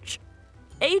branch.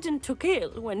 Aiden took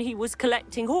ill when he was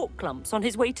collecting hawk clumps on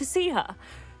his way to see her.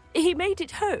 He made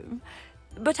it home,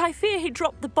 but I fear he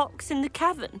dropped the box in the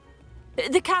cavern.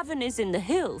 The cavern is in the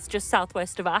hills just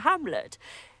southwest of our hamlet.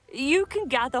 You can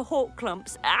gather hawk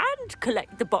clumps and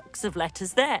collect the box of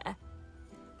letters there.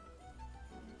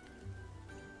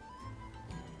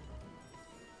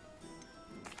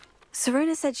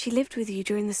 Sirona said she lived with you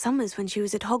during the summers when she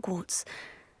was at Hogwarts.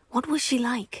 What was she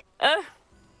like?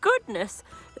 Goodness.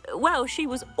 Well, she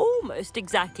was almost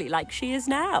exactly like she is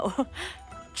now.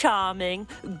 Charming,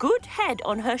 good head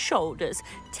on her shoulders,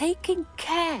 taking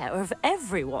care of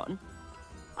everyone.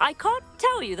 I can't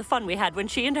tell you the fun we had when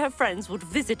she and her friends would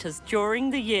visit us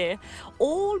during the year,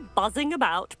 all buzzing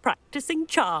about, practicing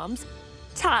charms.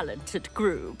 Talented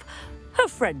group. Her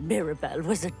friend Mirabelle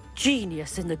was a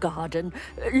genius in the garden.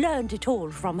 Learned it all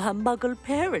from her muggle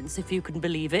parents, if you can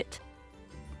believe it.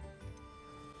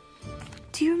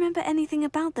 Do you remember anything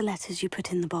about the letters you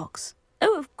put in the box?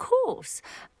 Oh, of course.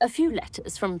 A few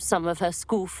letters from some of her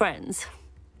school friends.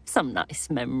 Some nice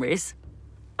memories.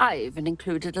 I even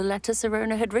included a letter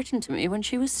Sirona had written to me when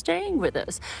she was staying with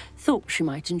us. Thought she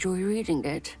might enjoy reading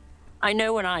it. I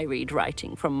know when I read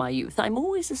writing from my youth, I'm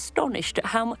always astonished at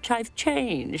how much I've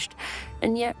changed,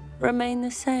 and yet remain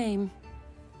the same.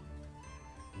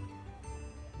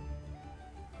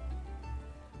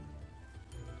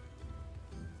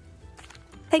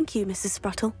 Thank you, Mrs.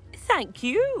 Sprottle. Thank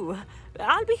you.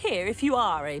 I'll be here if you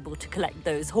are able to collect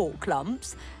those hawk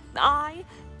lumps. I,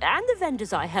 and the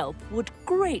vendors I help, would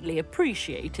greatly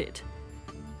appreciate it.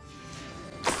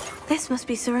 This must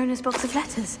be Sirona's box of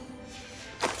letters.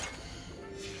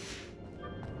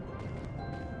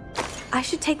 I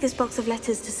should take this box of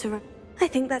letters to Sirona. I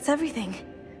think that's everything.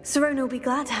 Sirona will be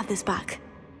glad to have this back.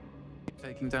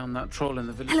 Taking down that troll in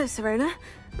the village. Hello, Sirona.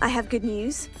 I have good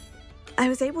news. I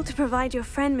was able to provide your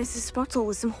friend Mrs. Sprottle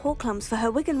with some hawk lumps for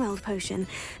her Wiggenweld potion,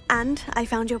 and I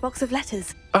found your box of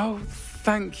letters. Oh,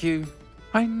 thank you.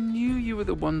 I knew you were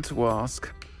the one to ask.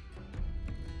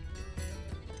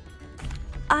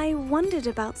 I wondered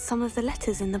about some of the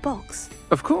letters in the box.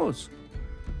 Of course.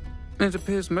 It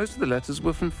appears most of the letters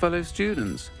were from fellow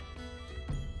students.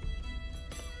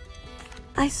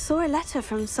 I saw a letter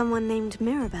from someone named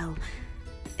Mirabelle.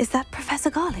 Is that Professor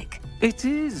Garlick? It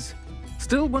is.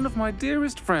 Still one of my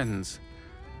dearest friends.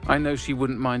 I know she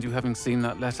wouldn't mind you having seen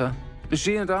that letter.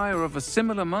 She and I are of a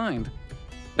similar mind,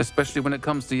 especially when it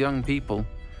comes to young people.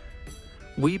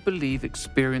 We believe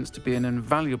experience to be an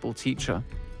invaluable teacher.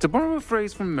 To borrow a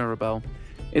phrase from Mirabelle,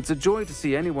 it's a joy to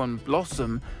see anyone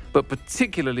blossom, but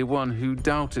particularly one who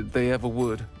doubted they ever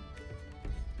would.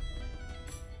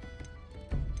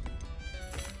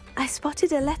 I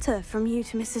spotted a letter from you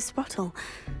to Mrs. Sprottle.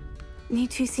 You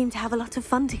two seem to have a lot of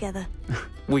fun together.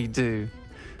 We do.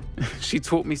 She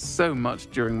taught me so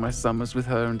much during my summers with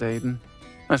her and Aiden.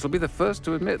 I shall be the first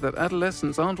to admit that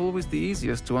adolescents aren't always the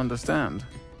easiest to understand.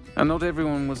 And not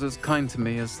everyone was as kind to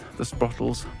me as the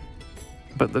Sprottles.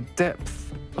 But the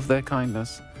depth of their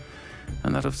kindness,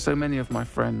 and that of so many of my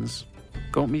friends,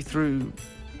 got me through...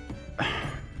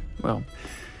 well,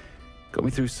 got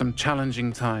me through some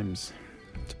challenging times,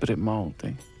 to put it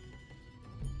mildly.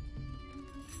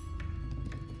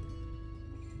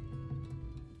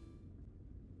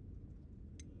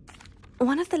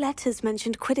 One of the letters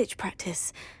mentioned Quidditch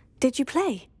practice. Did you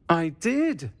play? I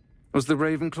did. Was the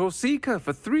Ravenclaw Seeker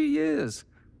for 3 years.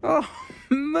 Oh,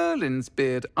 Merlin's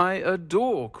beard. I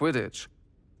adore Quidditch.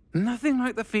 Nothing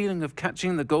like the feeling of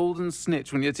catching the golden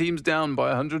snitch when your team's down by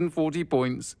 140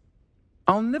 points.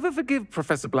 I'll never forgive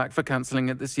Professor Black for cancelling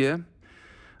it this year.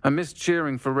 I missed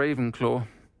cheering for Ravenclaw.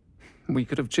 We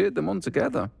could have cheered them on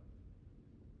together.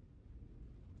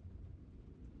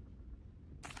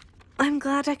 I'm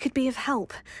glad I could be of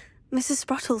help. Mrs.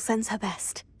 Sprottle sends her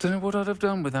best. Don't know what I'd have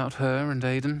done without her and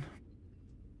Aidan.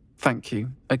 Thank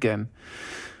you, again,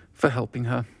 for helping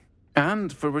her.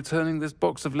 And for returning this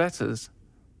box of letters.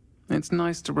 It's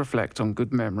nice to reflect on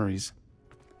good memories.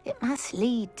 It must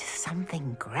lead to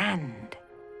something grand.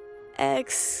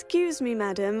 Excuse me,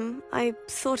 madam. I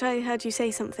thought I heard you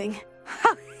say something.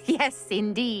 Yes,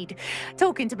 indeed.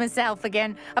 Talking to myself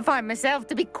again. I find myself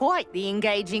to be quite the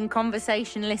engaging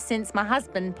conversationalist since my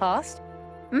husband passed.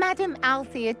 Madam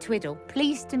Althea Twiddle,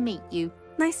 pleased to meet you.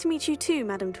 Nice to meet you too,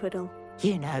 Madam Twiddle.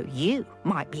 You know, you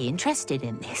might be interested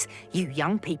in this. You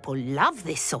young people love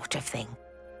this sort of thing.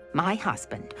 My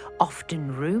husband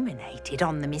often ruminated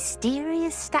on the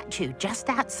mysterious statue just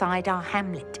outside our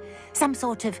hamlet. Some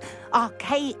sort of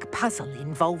archaic puzzle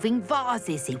involving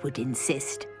vases, he would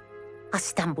insist. I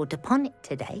stumbled upon it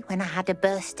today when I had a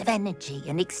burst of energy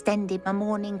and extended my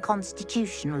morning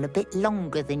constitutional a bit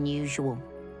longer than usual.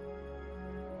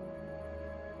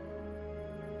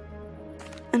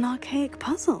 An archaic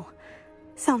puzzle?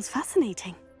 Sounds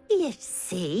fascinating. You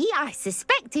see, I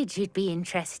suspected you'd be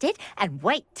interested, and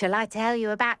wait till I tell you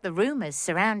about the rumours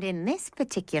surrounding this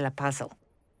particular puzzle.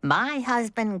 My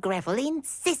husband Greville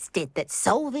insisted that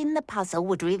solving the puzzle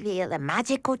would reveal a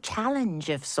magical challenge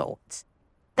of sorts.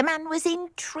 The man was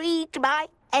intrigued by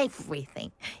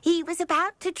everything. He was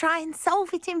about to try and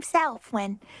solve it himself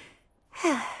when...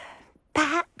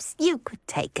 Perhaps you could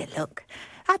take a look.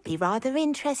 I'd be rather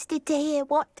interested to hear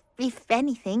what, if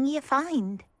anything, you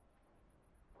find.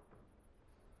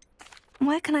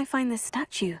 Where can I find this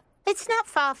statue? It's not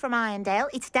far from Irondale.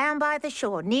 It's down by the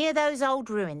shore, near those old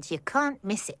ruins. You can't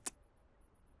miss it.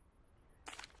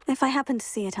 If I happen to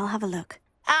see it, I'll have a look.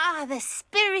 Ah, the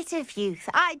spirit of youth.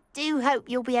 I do hope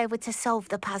you'll be able to solve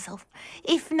the puzzle.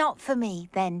 If not for me,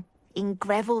 then in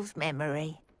Greville's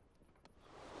memory.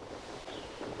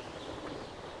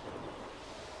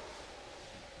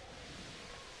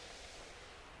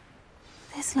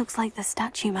 This looks like the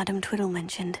statue Madam Twiddle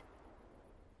mentioned.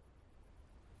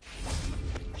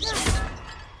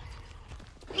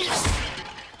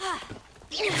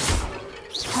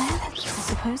 I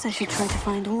suppose I should try to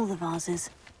find all the vases.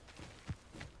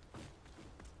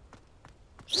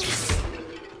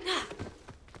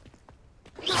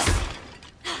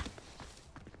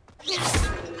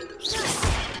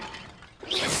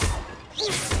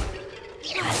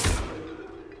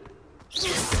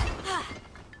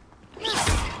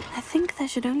 I think there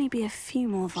should only be a few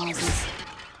more vases.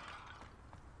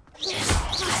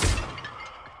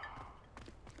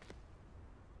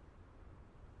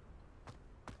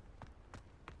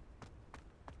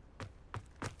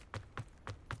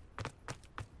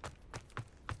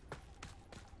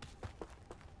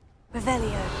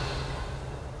 Revelio.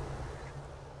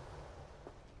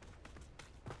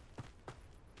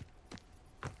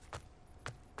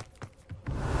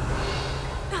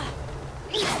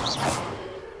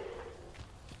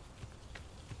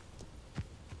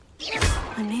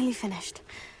 I'm nearly finished.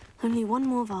 Only one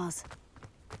more vase.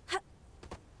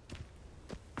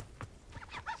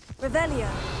 Revelio.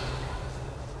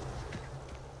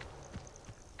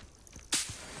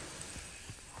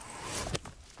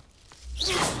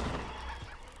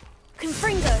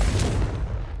 Confringo.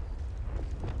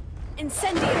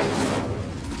 Incendio.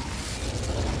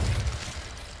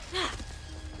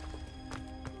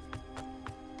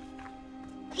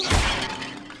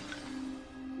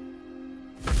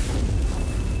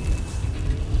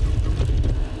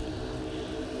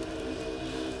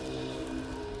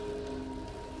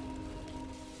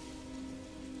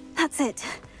 That's it.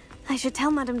 I should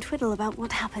tell Madam Twiddle about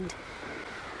what happened.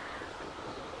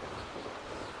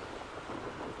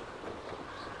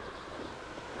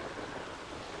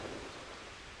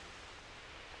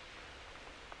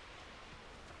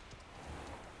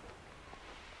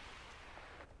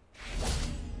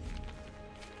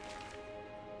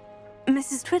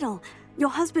 Mrs. Twiddle, your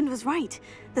husband was right.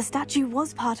 The statue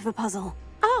was part of a puzzle.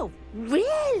 Oh,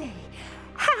 really?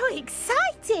 How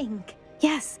exciting!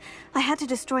 Yes, I had to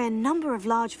destroy a number of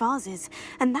large vases,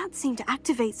 and that seemed to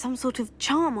activate some sort of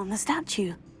charm on the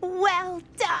statue. Well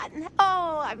done!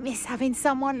 Oh, I miss having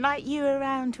someone like you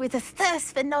around with a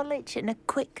thirst for knowledge and a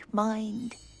quick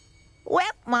mind.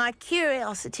 Well, my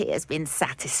curiosity has been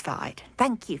satisfied.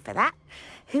 Thank you for that.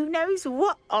 Who knows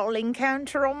what I'll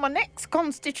encounter on my next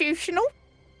constitutional?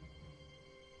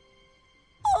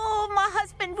 Oh, my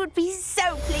husband would be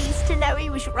so pleased to know he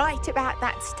was right about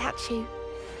that statue.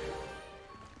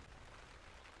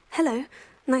 Hello.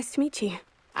 Nice to meet you.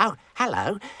 Oh,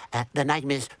 hello. The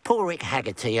name is Porrick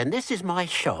Haggerty, and this is my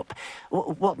shop.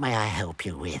 What may I help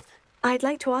you with? I'd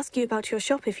like to ask you about your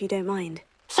shop if you don't mind.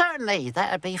 Certainly,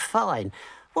 that'd be fine.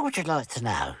 What would you like to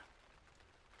know?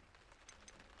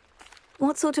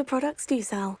 What sort of products do you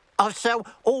sell? I sell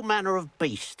all manner of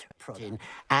beast products,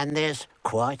 and there's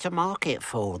quite a market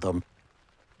for them.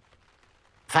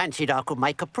 Fancied I could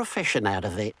make a profession out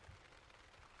of it.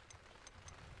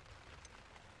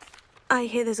 I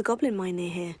hear there's a goblin mine near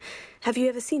here. Have you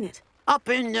ever seen it? I've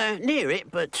been near it,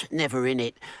 but never in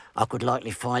it. I could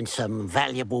likely find some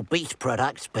valuable beast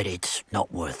products, but it's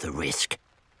not worth the risk.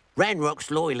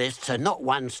 Ranrock's loyalists are not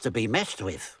ones to be messed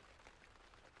with.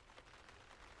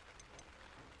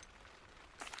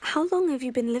 How long have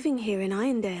you been living here in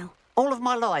Irondale? All of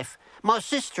my life. My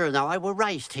sister and I were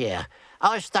raised here.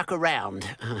 I stuck around.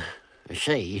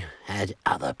 She had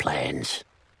other plans.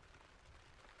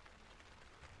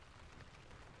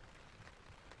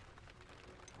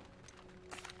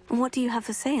 What do you have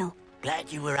for sale?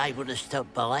 Glad you were able to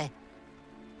stop by.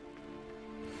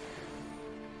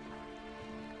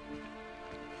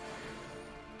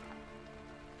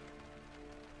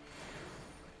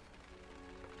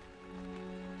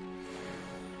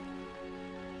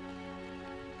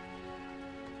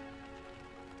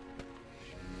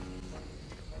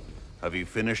 Have you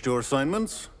finished your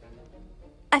assignments?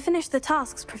 I finished the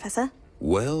tasks, Professor.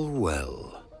 Well,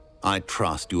 well. I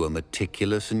trust you are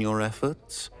meticulous in your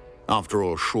efforts. After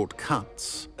all,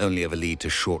 shortcuts only ever lead to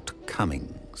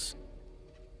shortcomings.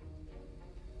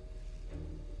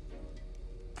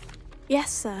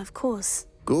 Yes, sir, of course.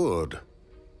 Good.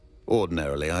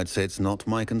 Ordinarily, I'd say it's not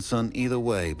my concern either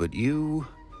way, but you...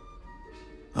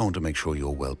 I want to make sure you're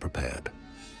well prepared.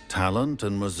 Talent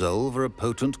and resolve are a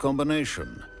potent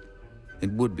combination.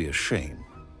 It would be a shame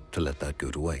to let that go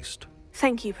to waste.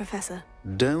 Thank you, Professor.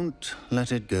 Don't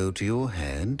let it go to your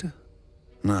head.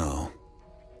 Now,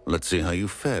 let's see how you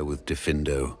fare with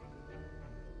Diffindo.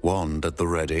 Wand at the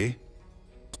ready.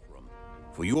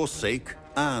 For your sake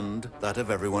and that of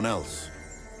everyone else.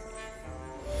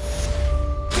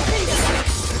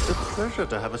 It's a pleasure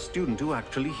to have a student who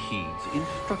actually heeds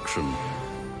instruction.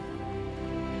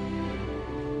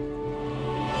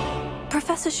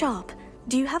 Professor Sharp,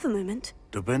 do you have a moment?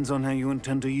 Depends on how you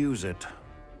intend to use it.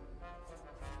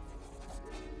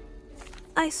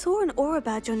 I saw an aura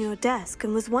badge on your desk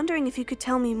and was wondering if you could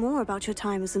tell me more about your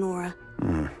time as an aura.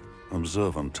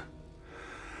 Observant.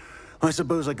 I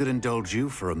suppose I could indulge you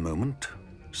for a moment.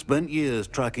 Spent years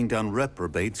tracking down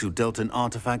reprobates who dealt in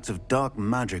artifacts of dark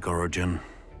magic origin.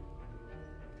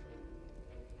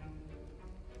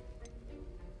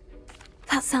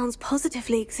 That sounds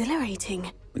positively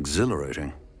exhilarating.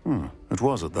 Exhilarating? It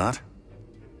was at that.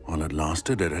 While it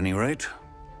lasted, at any rate.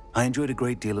 I enjoyed a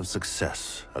great deal of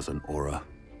success as an aura.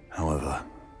 However,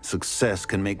 success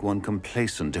can make one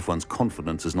complacent if one's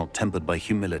confidence is not tempered by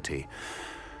humility.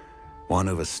 One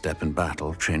overstep in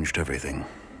battle changed everything.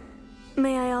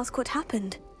 May I ask what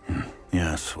happened?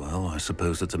 Yes, well, I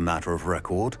suppose it's a matter of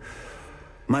record.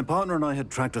 My partner and I had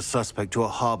tracked a suspect to a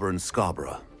harbor in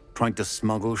Scarborough, trying to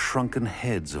smuggle shrunken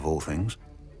heads of all things.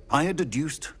 I had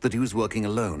deduced that he was working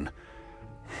alone.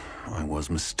 I was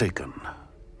mistaken,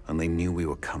 and they knew we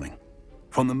were coming.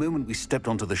 From the moment we stepped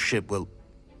onto the ship, well,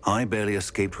 I barely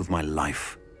escaped with my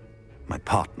life. My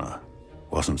partner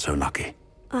wasn't so lucky.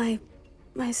 I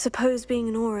suppose being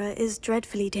an aura is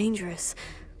dreadfully dangerous.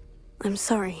 I'm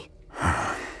sorry.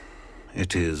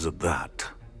 It is at that.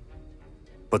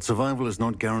 But survival is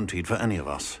not guaranteed for any of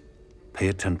us. Pay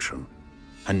attention.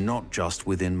 And not just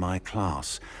within my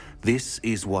class. This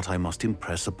is what I must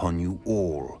impress upon you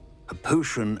all. A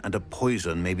potion and a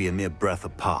poison may be a mere breath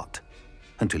apart,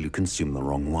 until you consume the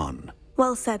wrong one.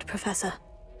 Well said, Professor.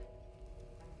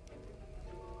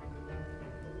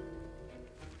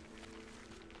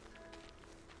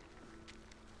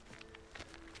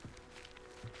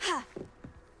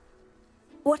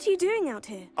 What are you doing out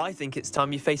here? I think it's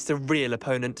time you faced a real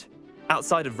opponent,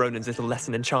 outside of Ronan's little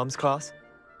lesson in charms class.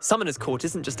 Summoner's Court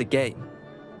isn't just a game.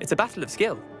 It's a battle of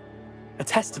skill. A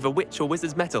test of a witch or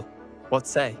wizard's mettle. What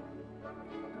say?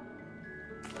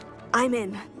 I'm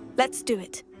in. Let's do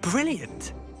it.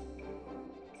 Brilliant!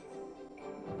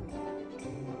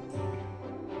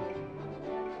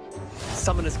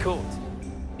 Summoner's Court.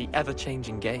 The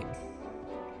ever-changing game.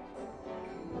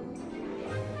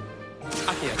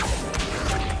 Accio.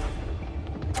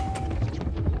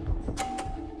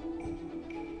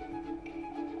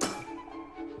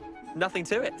 nothing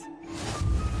to it.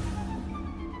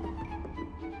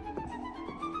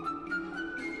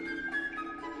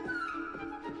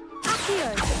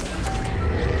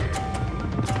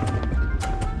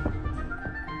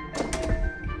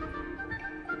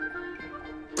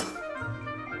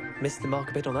 Missed the mark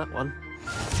a bit on that one.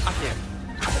 Accio.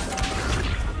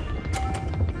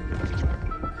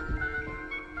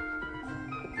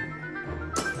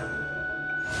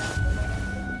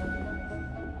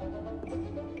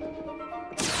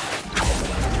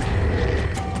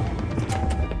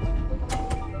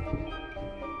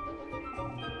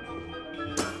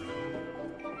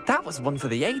 That was one for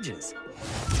the ages.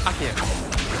 Accio.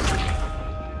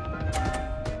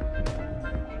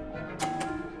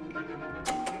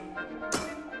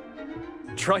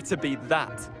 Try to beat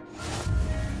that.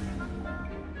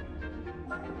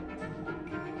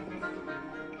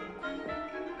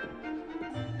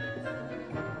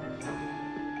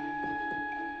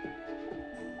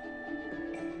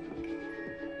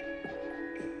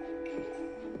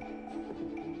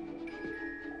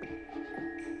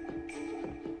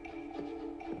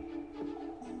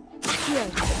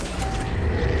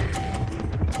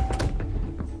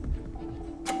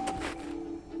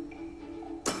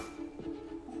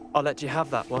 I'll let you have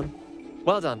that one.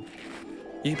 Well done.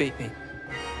 You beat me.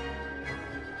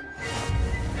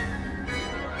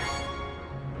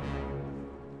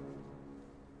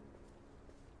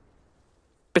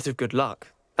 Bit of good luck,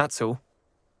 that's all.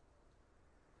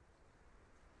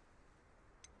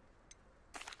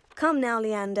 Come now,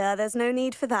 Leander, there's no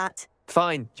need for that.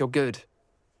 Fine, you're good.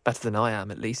 Better than I am,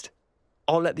 at least.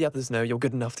 I'll let the others know you're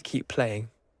good enough to keep playing.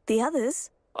 The others?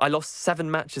 I lost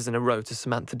 7 matches in a row to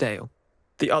Samantha Dale.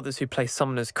 The others who play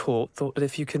Summoner's Court thought that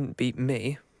if you couldn't beat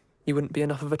me, you wouldn't be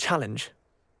enough of a challenge.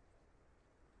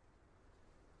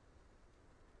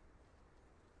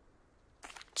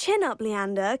 Chin up,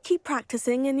 Leander. Keep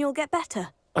practicing and you'll get better.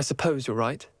 I suppose you're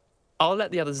right. I'll let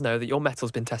the others know that your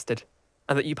metal's been tested,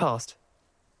 and that you passed.